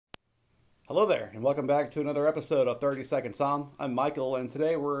Hello there, and welcome back to another episode of 30 Second Somm. I'm Michael, and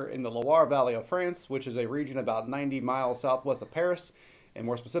today we're in the Loire Valley of France, which is a region about 90 miles southwest of Paris, and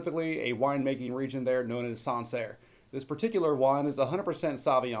more specifically, a winemaking region there known as Sancerre. This particular wine is 100%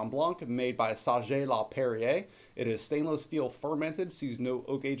 Sauvignon Blanc made by Saget La Perriere. It is stainless steel fermented, sees no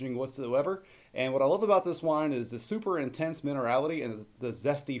oak aging whatsoever. And what I love about this wine is the super intense minerality and the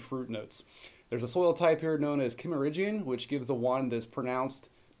zesty fruit notes. There's a soil type here known as Kimmeridgian, which gives the wine this pronounced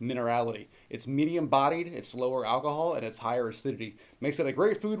minerality. It's medium bodied, it's lower alcohol, and it's higher acidity. Makes it a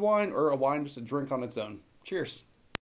great food wine or a wine just to drink on its own. Cheers.